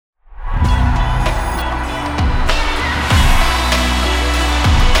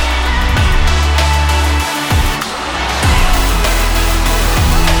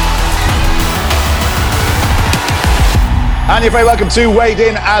And you're very welcome to Weighed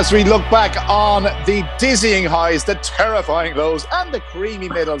In as we look back on the dizzying highs, the terrifying lows, and the creamy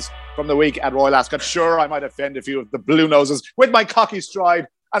middles from the week at Royal Ascot. Sure, I might offend a few of the blue noses with my cocky stride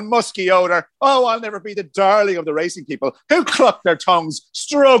and musky odour. Oh, I'll never be the darling of the racing people who cluck their tongues,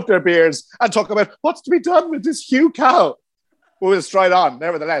 stroke their beards, and talk about what's to be done with this Hugh cow. We'll stride on,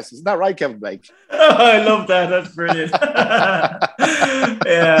 nevertheless. Isn't that right, Kevin Blake? Oh, I love that. That's brilliant.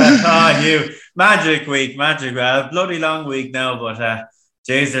 Hugh. Magic week. Bloody long week now, but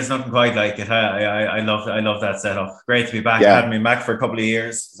geez, there's nothing quite like it. I love that setup. Great to be back. Yeah. I hadn't been back for a couple of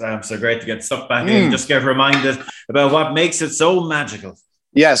years, so great to get stuck back in. Just get reminded about what makes it so magical.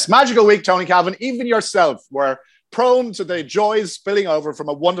 Yes, magical week, Tony Calvin. Even yourself were prone to the joys spilling over from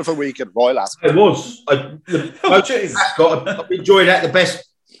a wonderful week at Royal Ascot. It was. I've enjoyed that the best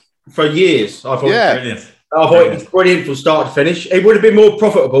for years. I thought, Brilliant. I thought it was brilliant from start to finish. It would have been more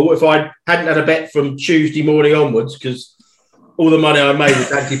profitable if I hadn't had a bet from Tuesday morning onwards, because all the money I made was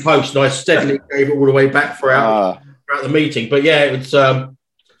anti-post, and I steadily gave it all the way back throughout the meeting. But yeah, it was.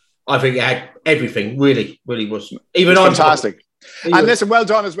 I think it had everything. Really was. Even I'm fantastic. And listen, well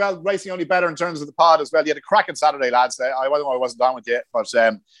done as well. Racing only better in terms of the pod as well. You had a cracking Saturday, lads. I wasn't on with you, but you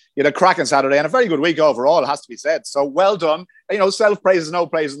had a cracking Saturday and a very good week overall, it has to be said. So well done. You know, self-praise is no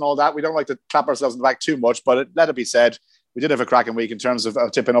praise and all that. We don't like to clap ourselves in the back too much, but let it be said, we did have a cracking week in terms of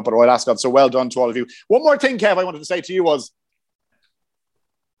tipping up at Royal Ascot. So well done to all of you. One more thing, Kev, I wanted to say to you was,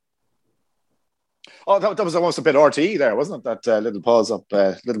 that was almost a bit RTE there, wasn't it? That little pause up,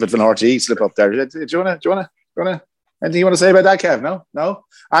 a little bit of an RTE slip up there. Do you want to? Anything you want to say about that, Kev? No.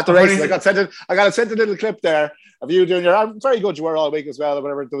 At the races, I got sent a little clip there of you doing your. Very good you were all week as well, or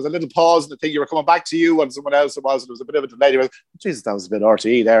whatever. There was a little pause in the thing. You were coming back to you and someone else. There was a bit of a delay. You were, Jesus, that was a bit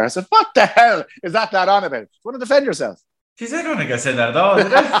RTE there. I said, what the hell is that on about? You want to defend yourself? Geez, I don't think I said that at all,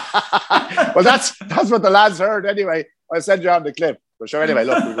 did I? Well, that's what the lads heard anyway. I sent you on the clip. For sure. Anyway,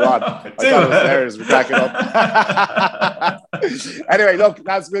 look, we go on. I thought it was hilarious. We're cracking up. Anyway, look,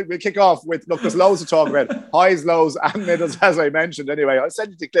 we'll kick off with, there's loads to talk about. Highs, lows, and middles, as I mentioned. Anyway, I'll send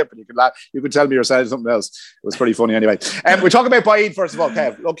you the clip and you can laugh. You can tell me yourself something else. It was pretty funny anyway. We're talking about Baaeed, first of all,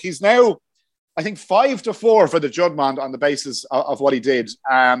 Kev. Look, he's now, I think, 5-4 for the Juddmonte on the basis of what he did.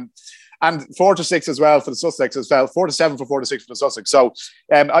 And 4-6 as well for the Sussex as well. 4-7 for 4-6 for the Sussex. So,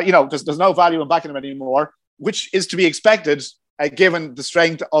 there's no value in backing him anymore, which is to be expected, given the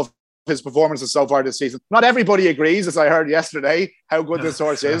strength of his performances so far this season. Not everybody agrees, as I heard yesterday, how good this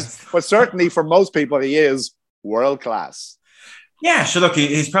horse is, but certainly for most people, he is world class. Yeah, sure. Look,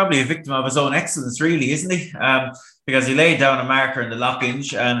 he's probably a victim of his own excellence, really, isn't he? Because he laid down a marker in the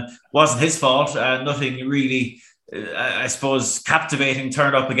Lock-Inch and wasn't his fault. Nothing really, I suppose, captivating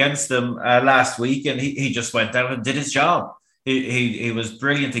turned up against him last week, and he just went down and did his job. He was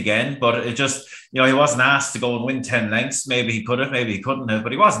brilliant again, but it just, he wasn't asked to go and win 10 lengths. Maybe he could have, maybe he couldn't have,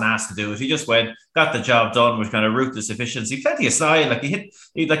 but he wasn't asked to do it. He just went, got the job done with kind of ruthless efficiency. Plenty of style.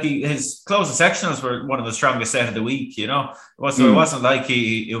 His closing sectionals were one of the strongest set of the week, It wasn't like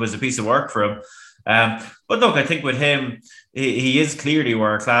it was a piece of work for him. But look, I think with him, he is clearly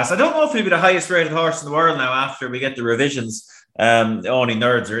world class. I don't know if he'll be the highest rated horse in the world now after we get the revisions. Only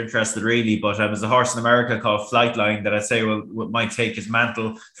nerds are interested, really, but there's a horse in America called Flightline that I'd say might take his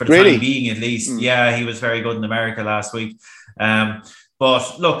mantle for the time being, at least. Yeah, he was very good in America last week.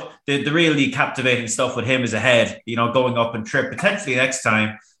 But look, the really captivating stuff with him is ahead, going up and trip potentially next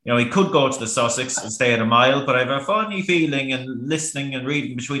time. He could go to the Sussex and stay at a mile, but I have a funny feeling, and listening and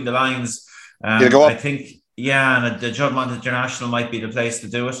reading between the lines, I think, and the Juddmonte International might be the place to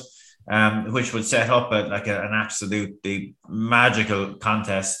do it. Which would set up an absolutely magical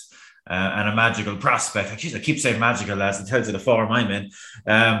contest and a magical prospect. I keep saying magical, lads. It tells you the form I'm in.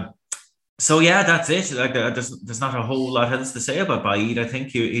 So yeah, that's it. There's not a whole lot else to say about Baaeed. I think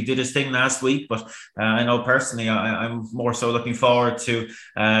he did his thing last week, but I know personally I'm more so looking forward to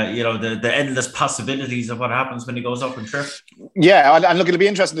the endless possibilities of what happens when he goes up and trip. Yeah, and look, it'll be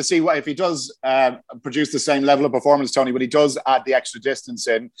interesting to see if he does produce the same level of performance, Tony, when he does add the extra distance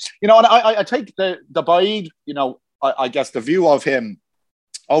in. And I take the Baaeed, I guess the view of him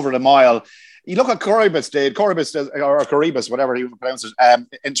over the mile. You look at Coribus, whatever you pronounce it,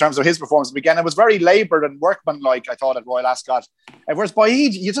 in terms of his performance again. It was very laboured and workmanlike, I thought, at Royal Ascot. Whereas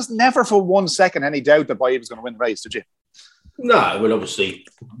Baaeed, you just never for 1 second any doubt that Baaeed was going to win the race, did you? No, well, obviously,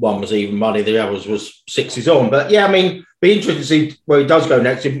 one was even money, the others was sixes on. But yeah, be interesting to see where he does go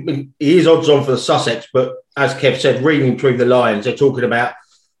next. He is odds on for the Sussex, but as Kev said, reading between the lines, they're talking about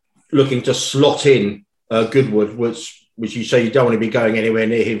looking to slot in Goodwood, which you say you don't want to be going anywhere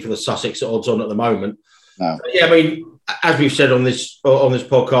near him for the Sussex at odds on at the moment. No. Yeah, as we've said on this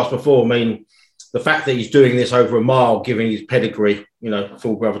podcast before, the fact that he's doing this over a mile, giving his pedigree,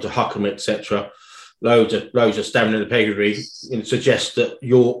 full brother to Huckham, etc., loads of stamina in the pedigree, suggests that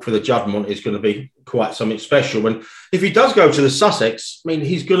York for the Juddmonte is going to be quite something special. And if he does go to the Sussex, I mean,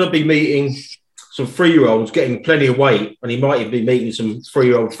 he's going to be meeting some 3-year-olds getting plenty of weight, and he might even be meeting some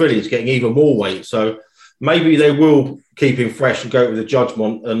 3-year-old fillies getting even more weight. So maybe they will keep him fresh and go to the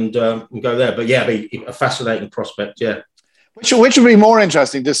Juddmonte and go there. But yeah, it'd be a fascinating prospect, yeah. Which would be more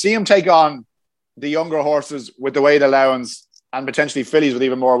interesting, to see him take on the younger horses with the weight allowance and potentially fillies with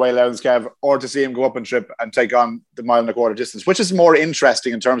even more weight allowance, Kev, or to see him go up and trip and take on the 1.25 mile distance? Which is more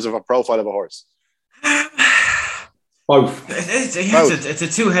interesting in terms of a profile of a horse? Both. It's a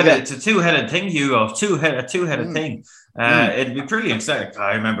two-headed thing, Hugo. A two-headed thing. It'd be pretty exciting.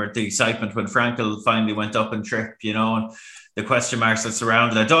 I remember the excitement when Frankel finally went up and tripped, and the question marks that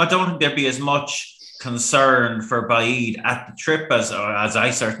surrounded it. I don't think there'd be as much concern for Baaeed at the trip as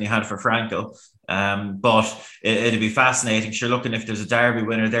I certainly had for Frankel. But it'd be fascinating. Sure, looking if there's a Derby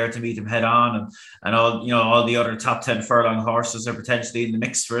winner there to meet him head on, and all the other top 10 furlong horses are potentially in the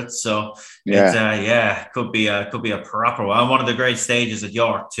mix for it. So could be a proper one. One of the great stages at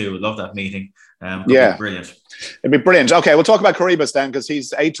York too. Love that meeting. Could be brilliant. It'd be brilliant. Okay, we'll talk about Corribus then, because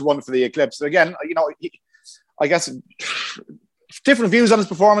he's 8-1 for the Eclipse. Again, I guess different views on his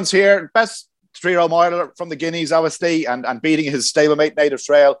performance here. Best 3-year-old miler from the Guineas, obviously, and beating his stablemate Native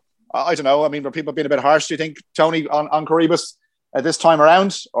Trail. I don't know. I mean, were people being a bit harsh, do you think, Tony, on Corribus this time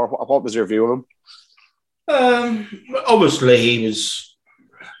around? Or what was your view of him? Obviously, he was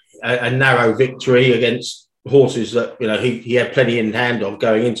a narrow victory against horses that, he had plenty in hand of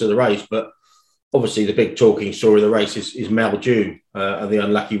going into the race. But obviously, the big talking story of the race is Maljoon and the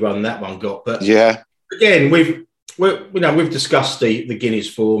unlucky run that one got. But again, we've discussed the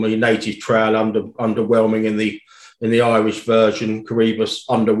Guineas form, the Native Trail underwhelming in the Irish version, Corribus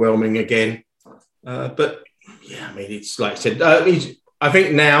underwhelming again. But yeah, I mean, it's like I said, I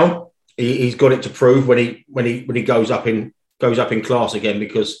think now he's got it to prove when he goes up in class again,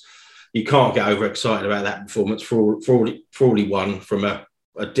 because you can't get overexcited about that performance for all he won from a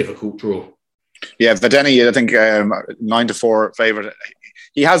difficult draw. Yeah, Vedeni, I think 9-4 favourite.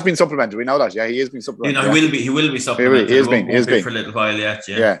 He has been supplemented. We know that. Yeah, he has been supplemented. He will be supplemented. He has been for a little while yet.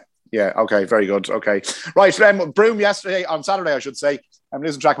 Yeah. Okay. Very good. Okay. Right. Broome yesterday, on Saturday, I should say. I'm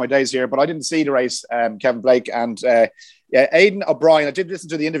losing track of my days here, but I didn't see the race. Kevin Blake and Aidan O'Brien. I did listen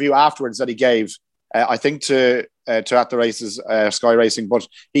to the interview afterwards that he gave. I think to At the Races, Sky Racing, but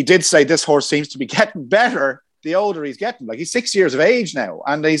he did say this horse seems to be getting better the older he's getting. Like, he's 6 years of age now,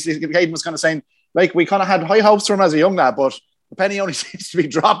 and Aidan was kind of saying, like, we kind of had high hopes for him as a young lad, but the penny only seems to be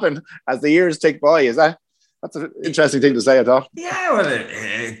dropping as the years tick by. That's an interesting thing to say, I thought. Yeah, well,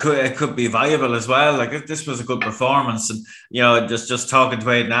 it could be viable as well. Like, this was a good performance, and just talking to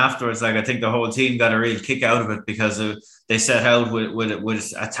Aidan afterwards, like, I think the whole team got a real kick out of it, because they set out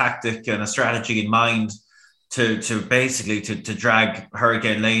with a tactic and a strategy in mind to basically drag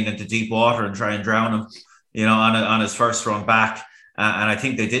Hurricane Lane into deep water and try and drown him, on his first run back, and I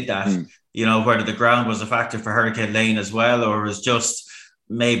think they did that. Whether the ground was a factor for Hurricane Lane as well, or it was just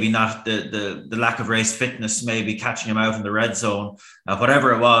maybe not the lack of race fitness, maybe catching him out in the red zone.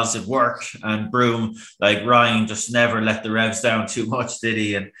 Whatever it was, it worked. And Broome, like Ryan, just never let the revs down too much, did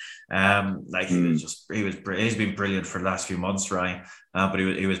he? And he's been brilliant for the last few months, Ryan. But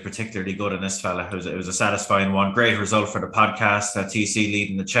he was particularly good in this fella. It was a satisfying one. Great result for the podcast. TC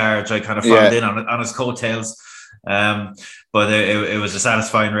leading the charge. I kind of followed in on his coattails. But it was a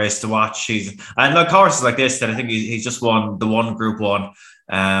satisfying race to watch. And like horses like this, that I think he's just won the one Group 1.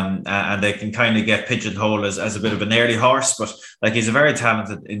 And they can kind of get pigeonholed as a bit of an early horse, but like, he's a very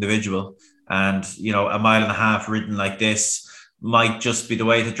talented individual, and a 1.5 mile ridden like this might just be the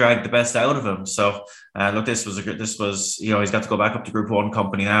way to drag the best out of him. So look, this was he's got to go back up to Group 1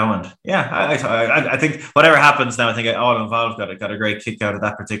 company now, and I think whatever happens now, I think all involved got a great kick out of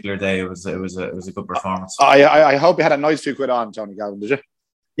that particular day. It was a good performance. I hope you had a nice few quid on, Tony Galvin, did you?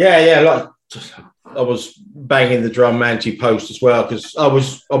 Yeah. I was banging the drum anti-post as well, because I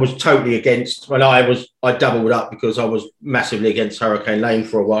was totally against. When I doubled up because I was massively against Hurricane Lane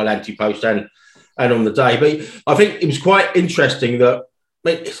for a while, anti-post and on the day. But I think it was quite interesting that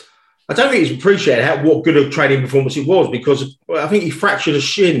I don't think it's appreciated what good a training performance it was, because I think he fractured a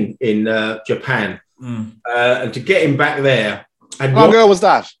shin in Japan, and to get him back there. And how long ago was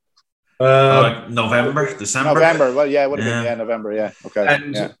that? Like November, December. Well, yeah, it would have been November. Yeah, okay.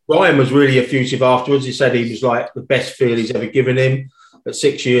 And Ryan was really effusive afterwards. He said he was like the best feel he's ever given him at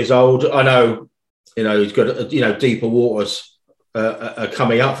 6 years old. I know, he's got deeper waters are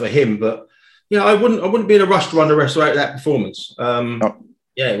coming up for him, but I wouldn't be in a rush to underestimate that performance. No.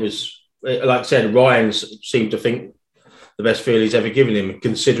 Yeah, it was like I said, Ryan seemed to think the best feel he's ever given him,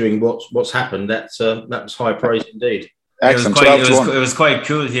 considering what's happened. That was high praise indeed. Excellent. It was quite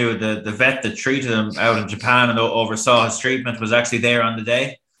cool here. The vet that treated him out in Japan and oversaw his treatment was actually there on the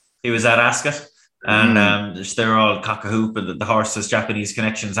day. He was at Ascot, and they're all cock-a-hoop, and the horse has Japanese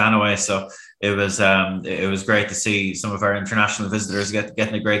connections anyway. So it was great to see some of our international visitors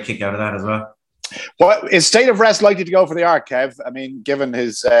getting a great kick out of that as well. Well, is State of Rest likely to go for the arc, Kev? I mean, given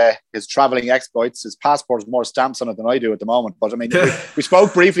his travelling exploits, his passport has more stamps on it than I do at the moment. But I mean, we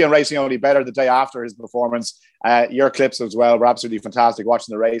spoke briefly on Racing Only Better the day after his performance. Your clips as well were absolutely fantastic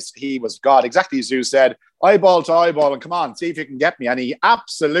watching the race. He was God, exactly as you said, eyeball to eyeball, and come on, see if you can get me. And he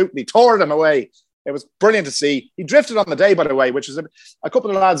absolutely tore them away. It was brilliant to see. He drifted on the day, by the way, which is a couple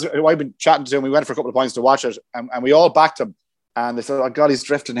of lads who I've been chatting to, and we went for a couple of points to watch it, and we all backed him. And they said, "Oh God, he's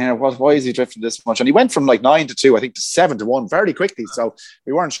drifting here. Why is he drifting this much?" And he went from like 9-2, I think, to 7-1 very quickly. So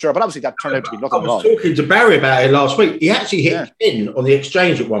we weren't sure, but obviously that turned out to be nothing at all. I was talking to Barry about it last week. He actually hit 10 on the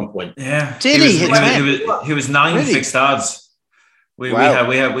exchange at one point. Yeah, did he? He was 9 really? fixed odds. We had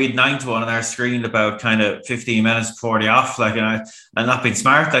 9-1 on our screen about kind of 15 minutes before the off, like, and not being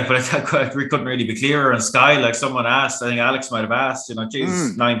smart, like, but we couldn't really be clearer on Sky. Like someone asked, I think Alex might have asked,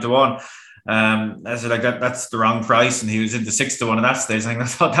 Jesus, 9-1. I said, like, that's the wrong price, and he was into 6-1 at that stage. I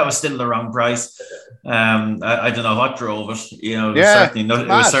thought that was still the wrong price. I don't know what drove it. It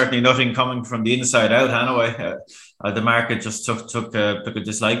was certainly nothing coming from the inside out anyway. The market just took a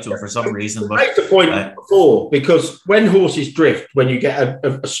dislike to it for some reason. But make the point before, because when horses drift, when you get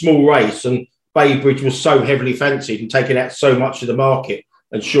a small race, and Bay Bridge was so heavily fancied and taking out so much of the market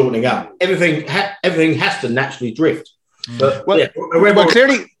and shortening up, everything has to naturally drift. But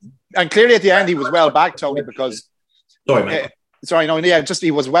clearly at the end he was well back, Tony, because sorry, mate.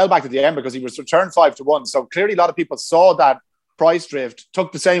 He was well back at the end because he was returned 5-1. So clearly a lot of people saw that price drift,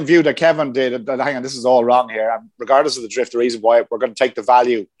 took the same view that Kevin did. Hang on, this is all wrong here. And regardless of the drift, the reason why we're going to take the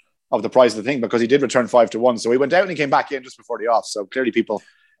value of the price of the thing, because he did return 5-1. So he went out and he came back in just before the off. So clearly people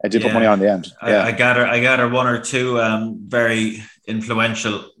did put money on the end. Yeah. I gather one or two very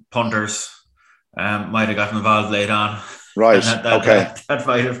influential punters might have gotten involved late on. Right.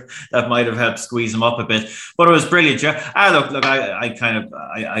 That might have helped squeeze him up a bit, but it was brilliant. Yeah. Look.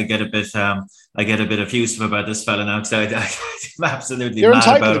 I get a bit effusive about this fella now, because I'm absolutely You're mad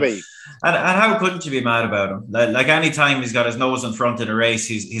entitled about to be. And how couldn't you be mad about him? Like any time he's got his nose in front of the race,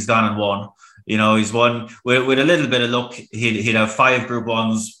 he's gone and won. He's won with a little bit of luck. He'd have 5 Group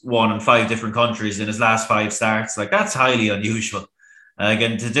 1s won in 5 different countries in his last 5 starts. Like, that's highly unusual.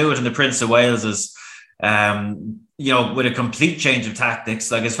 Again, to do it in the Prince of Wales is, with a complete change of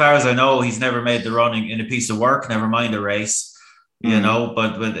tactics. Like, as far as I know, he's never made the running in a piece of work, never mind a race,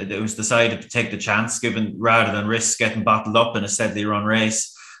 but it was decided to take the chance, given rather than risk getting bottled up in a steadily run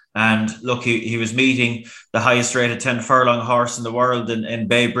race. And look, he was meeting the highest rated 10 furlong horse in the world in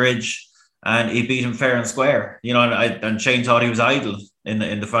Bay Bridge, and he beat him fair and square, and Shane thought he was idle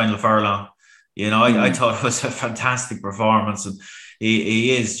in the final furlong. I thought it was a fantastic performance, and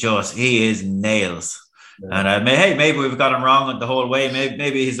he is nails. And maybe we've got him wrong the whole way.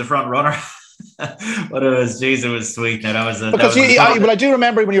 Maybe he's the front runner. But it was sweet. Now I do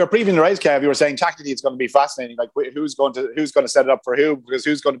remember when you were previewing the race, Kev, you were saying tactically it's going to be fascinating. Like, who's going to set it up for who? Because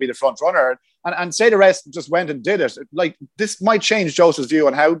who's going to be the front runner? And say the rest just went and did it. Like, this might change Joseph's view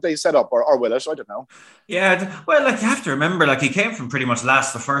on how they set up, or will it? I don't know. Yeah, well, like, you have to remember, like, he came from pretty much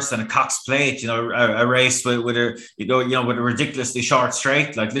last to first in a Cox Plate. A race with a ridiculously short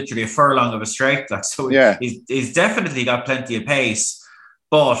straight, like literally a furlong of a straight. Like, so yeah, he's definitely got plenty of pace,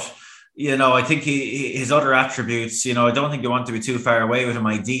 but. I think his other attributes, I don't think you want to be too far away with him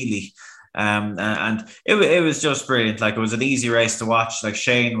ideally. And it was just brilliant. Like, it was an easy race to watch. Like,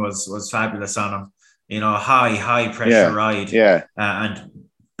 Shane was fabulous on him, a high pressure ride. Yeah. And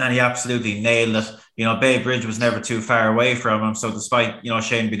he absolutely nailed it. Bay Bridge was never too far away from him. So despite,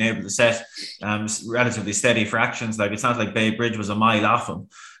 Shane being able to set relatively steady fractions, like, it's not like Bay Bridge was a mile off him.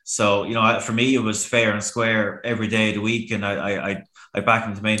 So, for me, it was fair and square every day of the week. And I back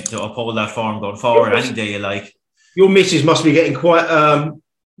him to uphold that form going forward any day you like. Your missus must be getting quite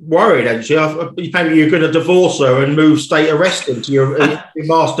worried, actually. Apparently you're going to divorce her and move state arrest into your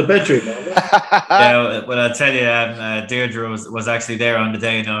master bedroom. Yeah, well, I'll tell you, Deirdre was actually there on the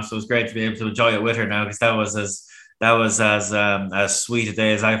day now, so it was great to be able to enjoy it with her now, because that was as sweet a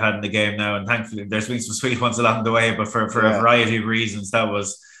day as I've had in the game now, and thankfully there's been some sweet ones along the way, but for a variety of reasons, that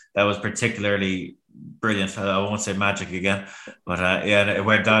was particularly brilliant. I won't say magic again, but it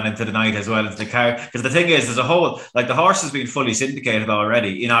went on into the night as well, into the car. Because the thing is, as a whole, like, the horse has been fully syndicated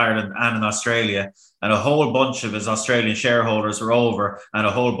already in Ireland and in Australia. and a whole bunch of his Australian shareholders were over, and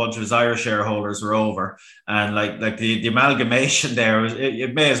a whole bunch of his Irish shareholders were over. And like the amalgamation there,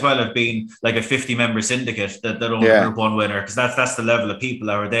 it may as well have been like a 50-member syndicate that owned Group 1 winner, because that's the level of people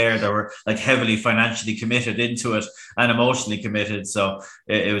that were there that were like heavily financially committed into it and emotionally committed. So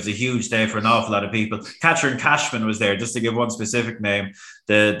it was a huge day for an awful lot of people. Catherine Cashman was there, just to give one specific name,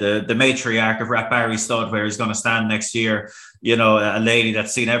 the matriarch of Rathbarry Stud, where he's going to stand next year. You know, a lady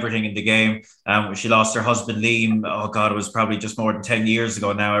that's seen everything in the game. She lost her husband, Liam. Oh, God, it was probably just more than 10 years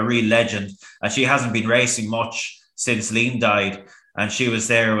ago now, a real legend. And she hasn't been racing much since Liam died. And she was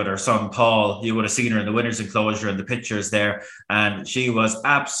there with her son, Paul. You would have seen her in the winner's enclosure and the pictures there. And she was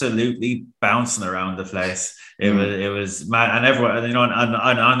absolutely bouncing around the place. It was mad. And everyone, you know,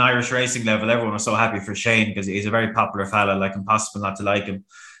 on Irish racing level, everyone was so happy for Shane, because he's a very popular fella, like impossible not to like him.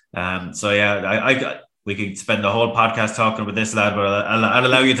 So, yeah, we could spend the whole podcast talking about this lad, but I'll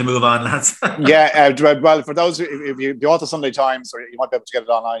allow you to move on, lads. Well, for those, if you the Auto Sunday Times, or you might be able to get it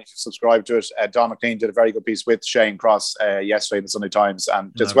online if you subscribe to it. Don McLean did a very good piece with Shane Cross yesterday in the Sunday Times,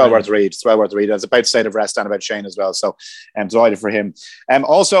 and it's well worth a read. It's well worth a read. It's about State of Rest and about Shane as well. So I'm delighted for him.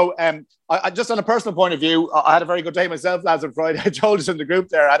 I just on a personal point of view, I had a very good day myself, lads, on Friday. I told us in the group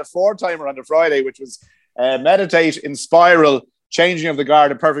there, I had a 4-timer on the Friday, which was Meditate in Spiral, Changing of the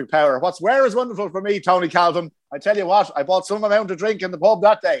Guard, and Perfect Power. Where is wonderful for me, Tony Calvin. I tell you what, I bought some amount of drink in the pub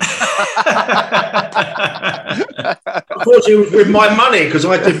that day. Unfortunately, it was with my money, because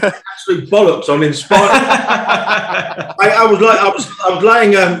I did absolute bollocks on Inspire. I was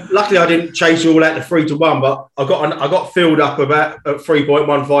laying. Luckily, I didn't chase it all out to 3-1, but I got filled up about at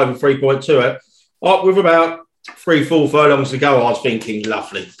 3.15 and 3.2. With about 3-4 furlongs to go, I was thinking,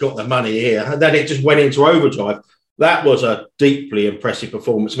 lovely, got the money here, and then it just went into overdrive. That was a deeply impressive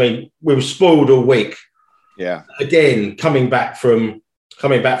performance. I mean, we were spoiled all week. Yeah. Again, coming back from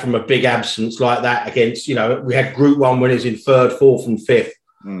a big absence like that against, you know, we had Group 1 winners in 3rd, 4th and 5th.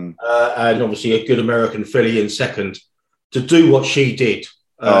 And obviously a good American filly in 2nd. To do what she did.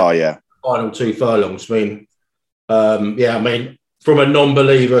 Final 2 furlongs. I mean, from a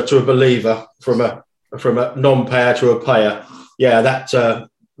non-believer to a believer, from a non-payer to a payer. Yeah,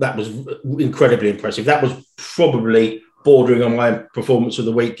 that was incredibly impressive. That was probably bordering on my performance of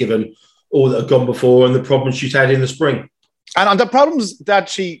the week, given all that had gone before and the problems she's had in the spring. And on the problems that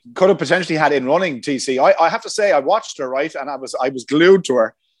she could have potentially had in running, TC, I have to say I watched her, right, and I was glued to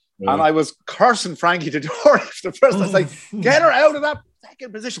her, and I was cursing Frankie Dettori the first. I was like, get her out of that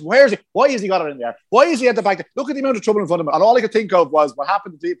second position. Where is he? Why has he got her in there? Why is he at the back? Look at the amount of trouble in front of him. And all I could think of was what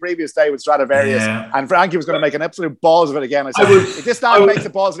happened the previous day with Stradivarius, and Frankie was going to make an absolute balls of it again. I said, if this dad makes a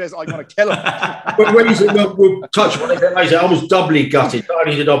balls of this, I'm going to kill him. We'll touch on it later. I was doubly gutted. Not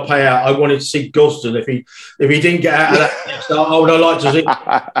only did I pay out, I wanted to see Gosden. If he didn't get out of that start, I would have liked to see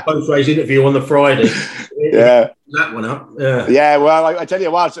post-race interview on the Friday. That one up. Well, I tell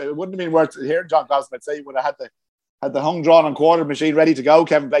you what, it wouldn't have been worth hearing John Gosden. I'd say he would have had the hung, drawn and quartered machine ready to go,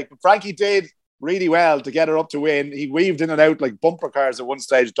 Kevin Blake. But Frankie did really well to get her up to win. He weaved in and out like bumper cars at one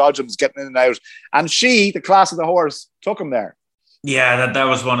stage. Dodgems getting in and out. And she, the class of the horse, took him there. Yeah, that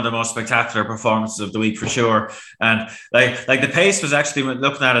was one of the most spectacular performances of the week for sure. And like the pace was actually,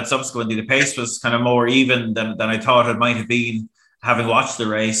 looking at it subsequently, the pace was kind of more even than I thought it might have been, having watched the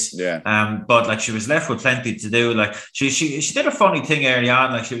race. But like she was left with plenty to do. Like she did a funny thing early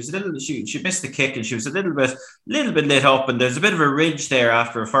on. Like she missed the kick, and she was a little bit lit up, and there's a bit of a ridge there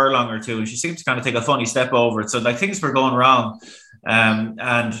after a furlong or two, and she seemed to kind of take a funny step over it. So like things were going wrong.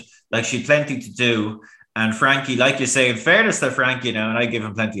 And like she had plenty to do. And Frankie, like you say, in fairness to Frankie now, and I give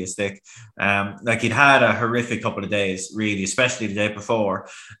him plenty of stick, like he'd had a horrific couple of days, really, especially the day before.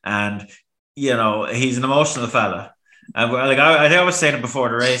 And, you know, he's an emotional fella. And like I was saying it before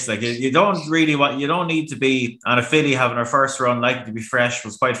the race, like you don't need to be on a filly having her first run, likely to be fresh,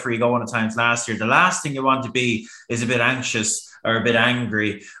 was quite free going at times last year. The last thing you want to be is a bit anxious or a bit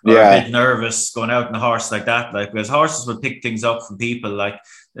angry or a bit nervous going out in a horse like that. Like, because horses will pick things up from people like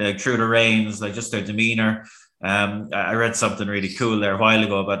through the reins, like just their demeanor. I read something really cool there a while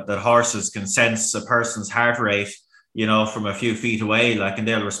ago about that horses can sense a person's heart rate, you know, from a few feet away, like, and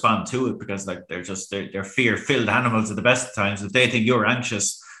they'll respond to it because like they're fear-filled animals at the best of times. If they think you're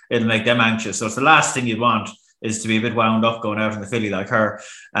anxious, it'll make them anxious. So it's the last thing you'd want is to be a bit wound up going out in the filly like her.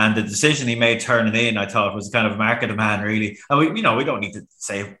 And the decision he made turning in, I thought, was kind of a mark of the man, really. And we don't need to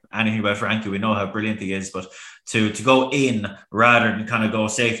say anything about Frankie. We know how brilliant he is, but to go in rather than kind of go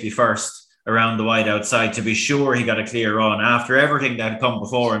safely first around the wide outside to be sure he got a clear run. After everything that had come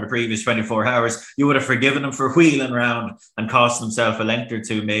before in the previous 24 hours, you would have forgiven him for wheeling around and costing himself a length or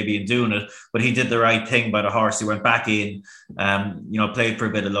two maybe in doing it. But he did the right thing by the horse. He went back in, played for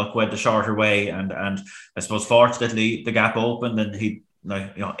a bit of luck, went the shorter way, and I suppose fortunately the gap opened and he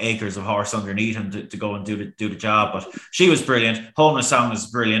acres of horse underneath him to go and do the job. But she was brilliant. Hona Song was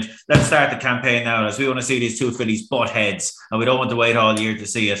brilliant. Let's start the campaign now, as we want to see these two fillies butt heads, and we don't want to wait all year to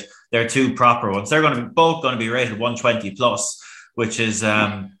see it. They're two proper ones. They're both going to be rated 120 plus, which is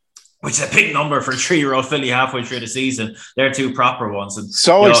a big number for a 3-year-old filly halfway through the season. They're two proper ones. And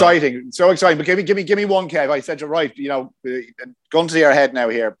exciting. But give me one, Kev. I said you're right. Gun to your head now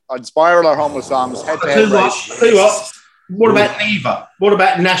here. On Spiral or Hona Songs, head-to-head race. Tell you what. What about Neva? What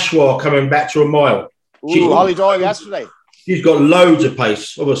about Nashwa coming back to a mile? Holly Doyle yesterday. She's got loads of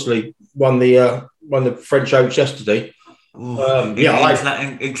pace. Obviously, won the French Oaks yesterday.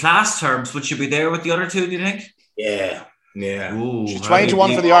 In class terms, would she be there with the other two? Do you think? Yeah. Ooh, she's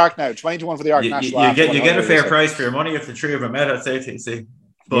 20-1 for the Arc now. 20-1 for the Arc. You get a fair price for your money if the three of them met at TTC.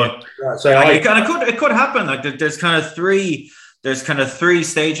 But it could happen. Like there's kind of three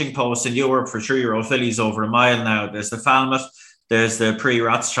staging posts in Europe for 3-year-old fillies over a mile now. There's the Falmouth, there's the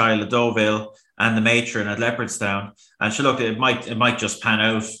Pre-Rothschild at Deauville, and the Matron at Leopardstown. And so look, it might just pan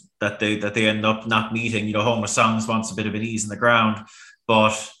out that they end up not meeting. Hona Songs wants a bit of an ease in the ground,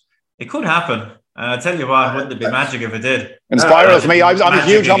 but it could happen. I'll tell you what, wouldn't it be magic if it did? In Spiral for me, I'm a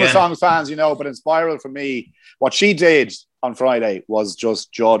huge Hona Songs fans, but in Spiral for me, what she did on Friday was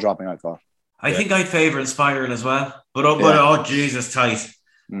just jaw-dropping, I thought. I think I'd favour Inspiral as well. But Jesus, tight.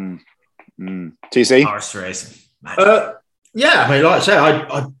 TC? Horse racing. I mean, like I say,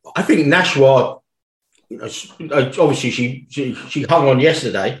 I think Nashwa, obviously she hung on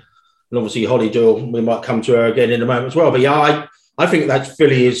yesterday, and obviously Holly Doyle, we might come to her again in a moment as well. But yeah, I think that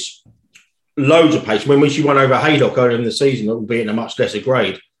filly is loads of pace. When she won over Haydock earlier in the season, albeit in a much lesser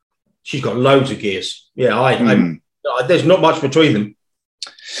grade, she's got loads of gears. Yeah, there's not much between them.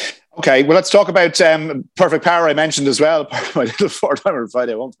 Okay, well, let's talk about Perfect Power. I mentioned as well. My little 4-timer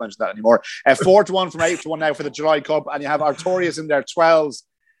Friday. I won't mention that anymore. 4-1 from 8-1 now for the July Cup, and you have Artorias in there 12s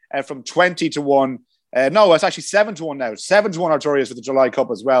from 20-1. No, it's actually 7-1 now. 7-1 Artorias for the July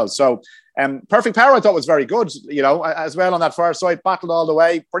Cup as well. So Perfect Power, I thought was very good. As well on that far side, battled all the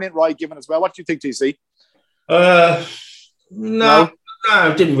way. Brilliant ride given as well. What do you think, TC? No,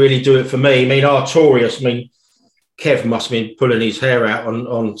 it didn't really do it for me. I mean, Artorias. Kev must have been pulling his hair out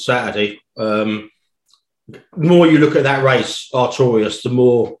on Saturday. The more you look at that race, Artorias, the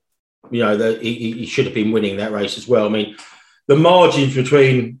more, that he should have been winning that race as well. I mean, the margins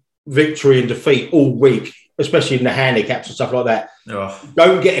between victory and defeat all week, especially in the handicaps and stuff like that,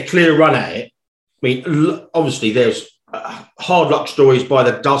 don't get a clear run at it. I mean, obviously there's hard luck stories by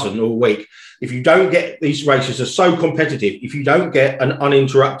the dozen all week. If you don't get, these races are so competitive, if you don't get an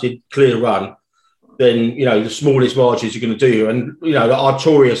uninterrupted clear run, then, the smallest margins are going to do you. And, the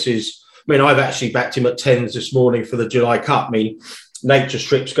Artorias is, I've actually backed him at 10s this morning for the July Cup. Nature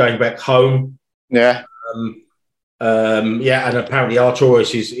Strip's going back home. Yeah. And apparently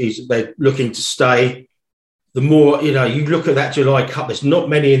Artorias is they're looking to stay. The more, you look at that July Cup, there's not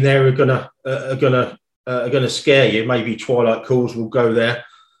many in there who are gonna scare you. Maybe Twilight Calls will go there,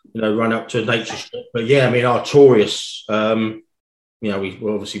 run up to Nature Strip. But yeah, Artorias,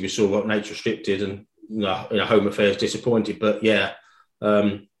 we saw what Nature Strip did, and Home Affairs disappointed. But yeah,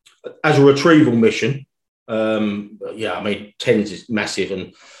 as a retrieval mission, 10s is massive,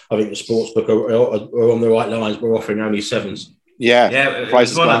 and I think the sportsbook are on the right lines. We're offering only 7s. Yeah. It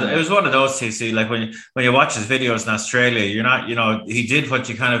was one of those, TC. Like when you watch his videos in Australia, you're not, he did what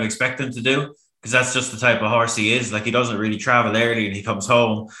you kind of expect him to do, because that's just the type of horse he is. Like, he doesn't really travel early and he comes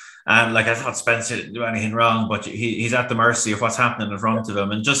home. And I thought Spencer didn't do anything wrong, but he's at the mercy of what's happening in front of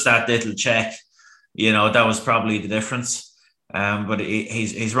him. And just that little check, that was probably the difference. But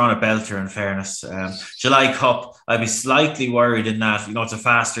he's run a belter, in fairness. July Cup, I'd be slightly worried in that, it's a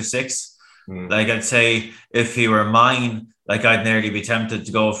faster 6. Like, I'd say if he were mine, I'd nearly be tempted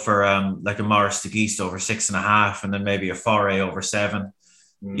to go for a Morris de Geest over 6.5, and then maybe a Foray over 7.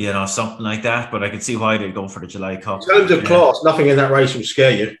 Something like that. But I could see why they'd go for the July Cup. In terms of class, nothing in that race will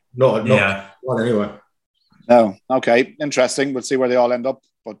scare you. Not anyway. No. Okay. Interesting. We'll see where they all end up.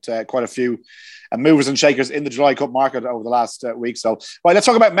 But quite a few movers and shakers in the July Cup market over the last week. So, right, let's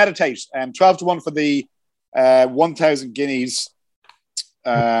talk about Meditate. 12-1 for the 1,000 guineas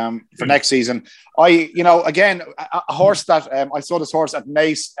for next season. Again, a horse that I saw this horse at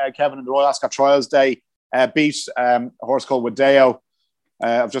Naas, Kevin, in the Royal Ascot Trials Day, beat a horse called Wadeo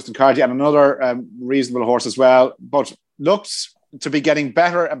of Justin Carty, and another reasonable horse as well, but looks to be getting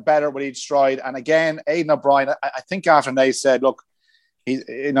better and better with each stride. And again, Aidan O'Brien, I think after they said, look,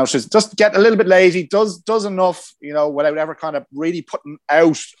 she's just get a little bit lazy, does enough, without ever kind of really putting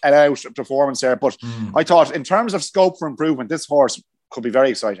out performance there. But I thought in terms of scope for improvement, this horse could be very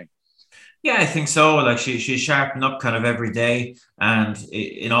exciting. Yeah, I think so. Like she's sharpening up kind of every day, and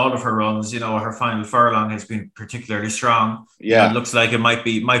in all of her runs, her final furlong has been particularly strong. Yeah, it looks like it might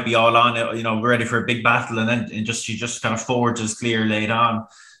be all on. Ready for a big battle, and then she just kind of forges clear late on.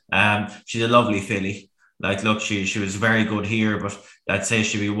 She's a lovely filly. Like, look, she was very good here, but I'd say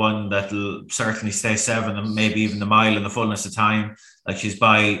she'll be one that'll certainly stay 7 and maybe even the mile in the fullness of time. Like, she's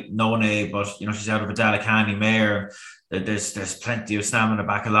by None, but she's out of a Dalakani mare. There's plenty of stamina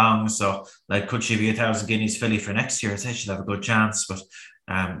back along. So, like, could she be 1,000 guineas filly for next year? I'd say she'll have a good chance. But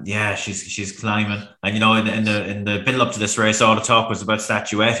she's climbing. And in the build up to this race, all the talk was about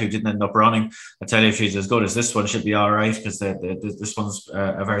Statuette, who didn't end up running. I tell you, if she's as good as this one, she'll be all right, because this one's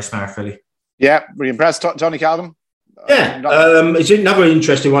a very smart filly. Yeah, were you impressed, Tony Calvin? Yeah, it's another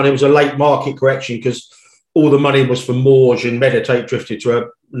interesting one. It was a late market correction because all the money was for Morge, and Meditate drifted to a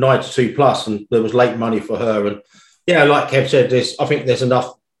 92 plus, and there was late money for her. And yeah, like Kev said, I think there's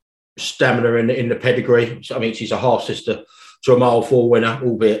enough stamina in the pedigree. I mean, she's a half sister to a Mile 4 winner,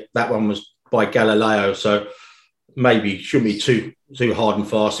 albeit that one was by Galileo, so maybe shouldn't be too hard and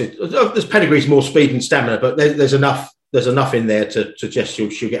fast. This pedigree's more speed and stamina, but there's enough in there to suggest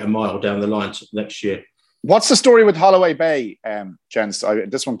she'll get a mile down the line next year. What's the story with Holloway Bay, gents?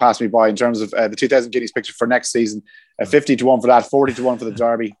 This one passed me by in terms of the 2,000 guineas picture for next season. 50 to 1 for that, 40 to 1 for the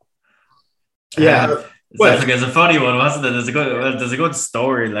Derby. Yeah. It's a funny one, wasn't it? There's a good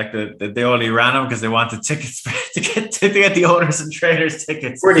story. Like they only ran them because they wanted tickets to get the owners and trainers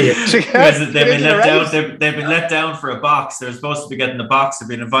tickets. Brilliant. Because they've been let down. They've been let down for a box. They were supposed to be getting the box. They've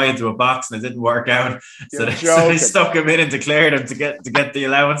been invited to a box and it didn't work out. So they stuck them in and declared them to get the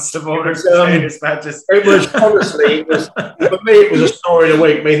allowance of owners and trainers badges. It was honestly, for me, it was a story of the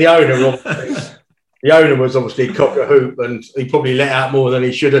week. I mean, the owner was obviously cock a hoop, and he probably let out more than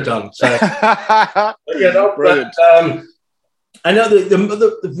he should have done. So, brilliant. And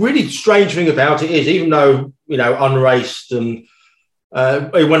the really strange thing about it is, even though unraced and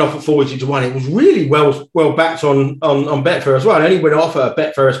it went off at 40 to 1, it was really well backed on Betfair as well. And only went off at a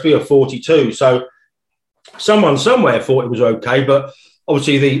Betfair SP of 42. So someone somewhere thought it was okay, but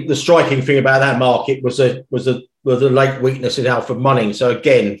obviously the striking thing about that market was the late weakness in Alfred Munning. So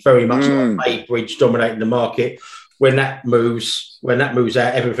again, very much like a bridge dominating the market. When that moves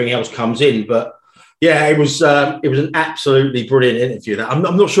out, everything else comes in. But yeah, it was an absolutely brilliant interview. I'm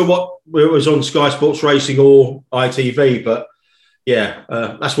not sure what it was on Sky Sports Racing or ITV, but yeah,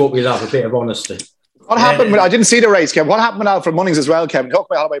 that's what we love, a bit of honesty. What happened? I didn't see the race, Kevin. What happened with Alfred Munnings as well, Kevin? Talk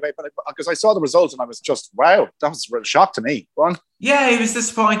about Holloway Bay, because I saw the results and I was just, wow, that was a real shock to me. Go on. Yeah, he was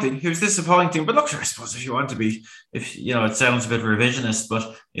disappointing. But look, I suppose if you want to be, it sounds a bit revisionist,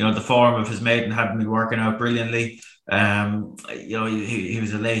 but the form of his maiden hadn't been working out brilliantly. He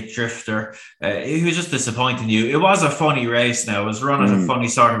was a late drifter. He was just disappointing you. It was a funny race. Now it was run at a funny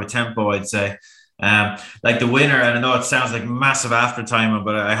sort of a tempo, I'd say. Like the winner, and I know it sounds like massive after time,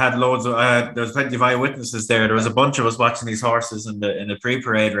 but I had there was plenty of eyewitnesses there. There was a bunch of us watching these horses in the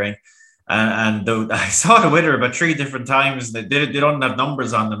pre-parade ring, and I saw the winner about 3 different times. They don't have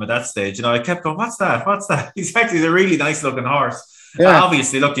numbers on them at that stage. I kept going, what's that? He's actually a really nice looking horse. Yeah.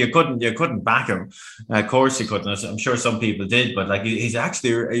 Obviously, look, you couldn't back him. Of course you couldn't. I'm sure some people did, but like he's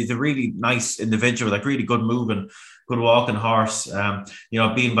a really nice individual, like really good moving, good walking horse.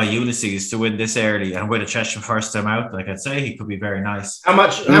 Being by Ulysses to win this early and win a Cheshire first time out, like I'd say he could be very nice. How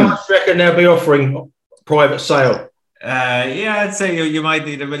much do you reckon they'll be offering private sale? I'd say you might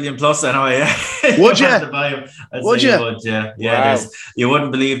need $1 million plus anyway. Would you? Would you? Yeah. Wow. You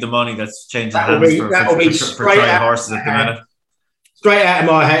wouldn't believe the money that's changing hands for horses at the minute. Straight out of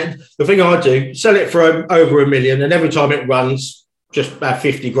my head, the thing I do, sell it for over $1 million, and every time it runs, just about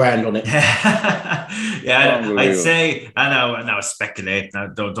 50 grand on it. Yeah, I'd say, I now speculate. Now,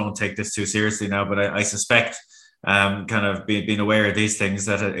 don't take this too seriously now, but I suspect, kind of being aware of these things,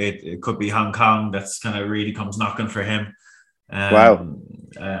 that it could be Hong Kong that's kind of really comes knocking for him. Wow.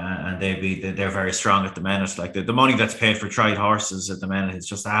 And they're very strong at the minute. Like the money that's paid for tried horses at the minute is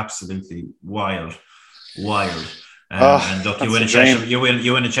just absolutely wild. And look, you win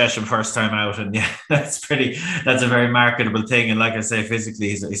a Chesham first time out, and yeah, that's a very marketable thing. And like I say, physically,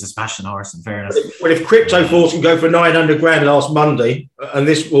 he's a smashing horse. In fairness, well, if Crypto Force can go for 900 grand last Monday, and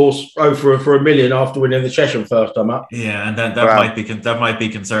this horse go for $1 million after winning the Chesham first time up, yeah, and that might be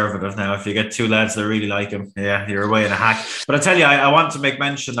conservative now. If you get two lads that really like him, yeah, you're away in a hack. But I tell you, I want to make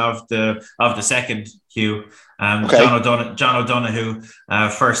mention of the second, Hugh. John O'Donoghue,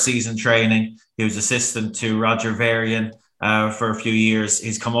 first season training. He was assistant to Roger Varian for a few years.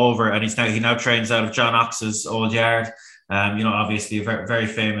 He's come over and he now trains out of John Ox's old yard. Obviously a very, very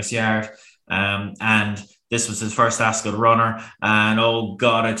famous yard. And this was his first Ascot runner. And oh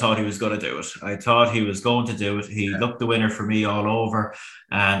God, I thought he was going to do it. He looked the winner for me all over.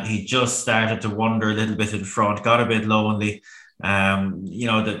 And he just started to wander a little bit in front, got a bit lonely.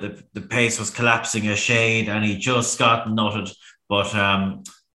 The pace was collapsing a shade and he just got nutted. But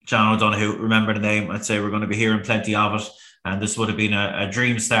John O'Donoghue, remember the name, I'd say we're going to be hearing plenty of it. And this would have been a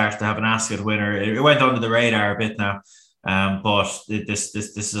dream start to have an Ascot winner. It went under the radar a bit now. But this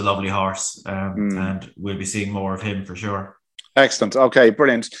is a lovely horse. And we'll be seeing more of him for sure. Excellent. Okay,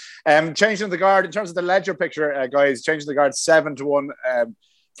 brilliant. Changing the guard in terms of the ledger picture, guys, changing the guard 7-1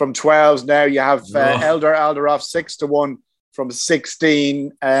 from 12s. Now you have Eldar Alderhoff 6-1 from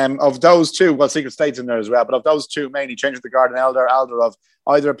 16. Of those two, well, Secret State's in there as well, but of those two, mainly changing the guard and Eldar Alderhoff,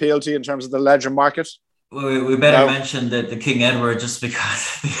 either appeal to you in terms of the ledger market? We better mention that the King Edward, just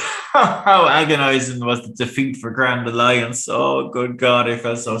because how agonising was the defeat for Grand Alliance. Oh, good God, I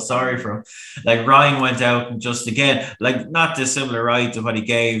felt so sorry for him. Like Ryan went out and just again, like not dissimilar, right, to what he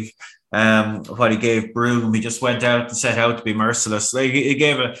gave Broome. He just went out and set out to be merciless. Like he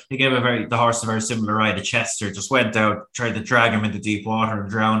gave the horse a very similar ride to Chester. Just went out, tried to drag him into deep water and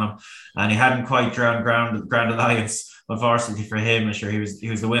drown him, and he hadn't quite drowned Grand Alliance. Unfortunately for him, I'm sure he was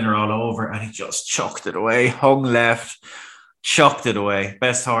the winner all over, and he just chucked it away, hung left, chucked it away.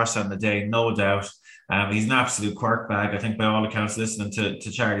 Best horse on the day, no doubt. He's an absolute quirk bag. I think by all accounts, listening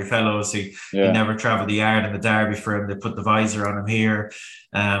to Charlie Fellows, he never travelled the yard in the Derby for him. They put the visor on him here.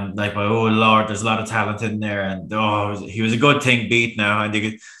 Oh Lord, there's a lot of talent in there. And he was a good thing beat now. And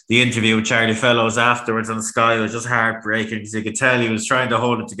the interview with Charlie Fellows afterwards on Sky was just heartbreaking because you could tell he was trying to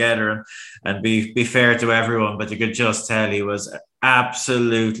hold it together and be fair to everyone, but you could just tell he was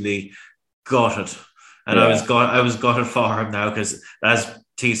absolutely gutted. And I was gutted for him now because as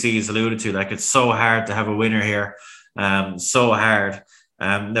TC has alluded to, like it's so hard to have a winner here, so hard.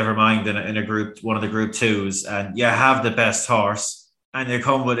 Never mind in a group, one of the group twos, and you have the best horse, and you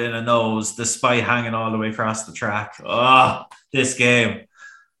come within a nose despite hanging all the way across the track. Oh, this game.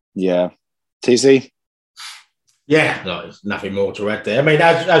 Yeah, TC. Yeah, no, there's nothing more to add there. I mean,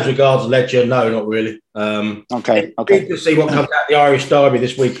 as regards ledger, no, not really. Okay. To see what comes out of the Irish Derby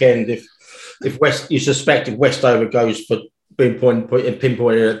this weekend. If you suspect if Westover goes for being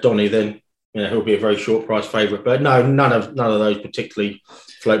pinpointed at Donny, then he'll be a very short price favourite. But no, none of those particularly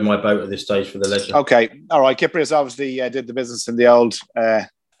float my boat at this stage for the ledger. Okay, all right. Kyprios obviously did the business in the old.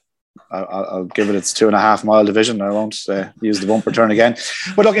 I'll give it its 2.5 mile division. I won't use the bumper turn again.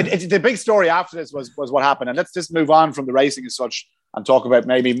 But look, the big story after this was what happened, and let's just move on from the racing as such and talk about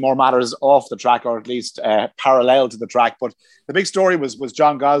maybe more matters off the track, or at least parallel to the track. But the big story was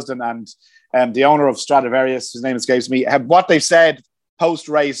John Gosden and the owner of Stradivarius, his name escapes me, what they said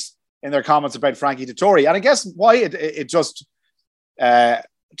post-race in their comments about Frankie Dettori. And I guess why it just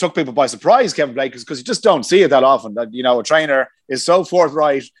took people by surprise, Kevin Blake, is because you just don't see it that often, that, a trainer is so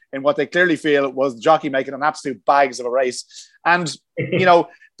forthright in what they clearly feel was the jockey making an absolute bags of a race. And,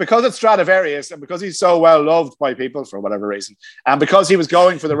 because it's Stradivarius and because he's so well loved by people for whatever reason, and because he was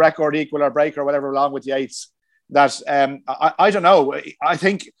going for the record equal or break or whatever along with Yates, that I don't know. I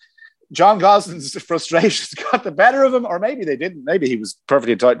think John Gosden's frustrations got the better of him, or maybe they didn't. Maybe he was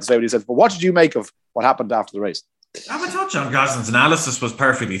perfectly entitled to say what he said. But what did you make of what happened after the race? I thought John Gosden's analysis was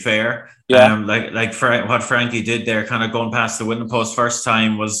perfectly fair. Yeah. What Frankie did there, kind of going past the winning post first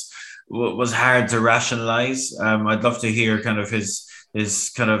time, was hard to rationalise. I'd love to hear kind of his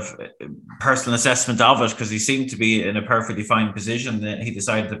kind of personal assessment of it, because he seemed to be in a perfectly fine position. Then he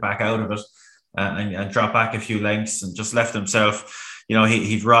decided to back out of it and drop back a few lengths and just left himself.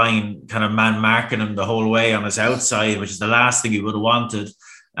 He'd Ryan kind of man marking him the whole way on his outside, which is the last thing he would have wanted.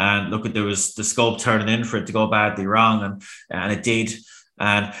 And look, there was the scope turning in for it to go badly wrong, and it did.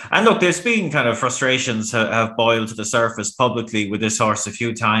 And look, there's been kind of frustrations have boiled to the surface publicly with this horse a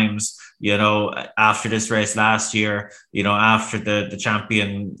few times. After this race last year, after the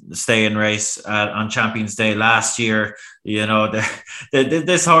champion stay-in race on Champions Day last year,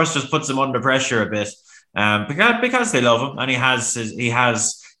 this horse just puts him under pressure a bit. Because they love him, and he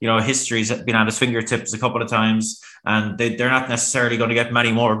has history's been at his fingertips a couple of times, and they're not necessarily going to get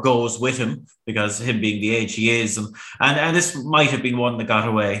many more goes with him because him being the age he is. And this might have been one that got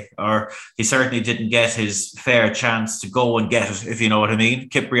away, or he certainly didn't get his fair chance to go and get it, if you know what I mean.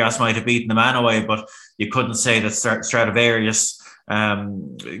 Kyprios might have beaten the man away, but you couldn't say that Stradivarius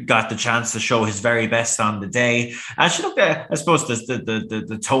got the chance to show his very best on the day. And she looked at, I suppose,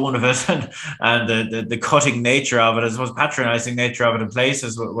 the tone of it and the cutting nature of it, I suppose, patronising nature of it in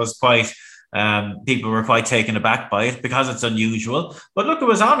places was quite. People were quite taken aback by it because it's unusual. But look, it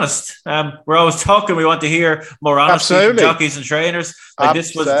was honest. We're always talking. We want to hear more honesty from jockeys and trainers. Like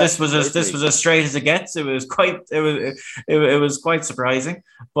this was as straight as it gets. It was quite surprising.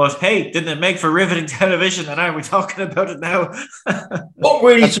 But hey, didn't it make for riveting television? And aren't we talking about it now? What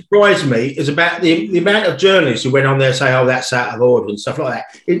really surprised me is about the amount of journalists who went on there saying, "Oh, that's out of order" and stuff like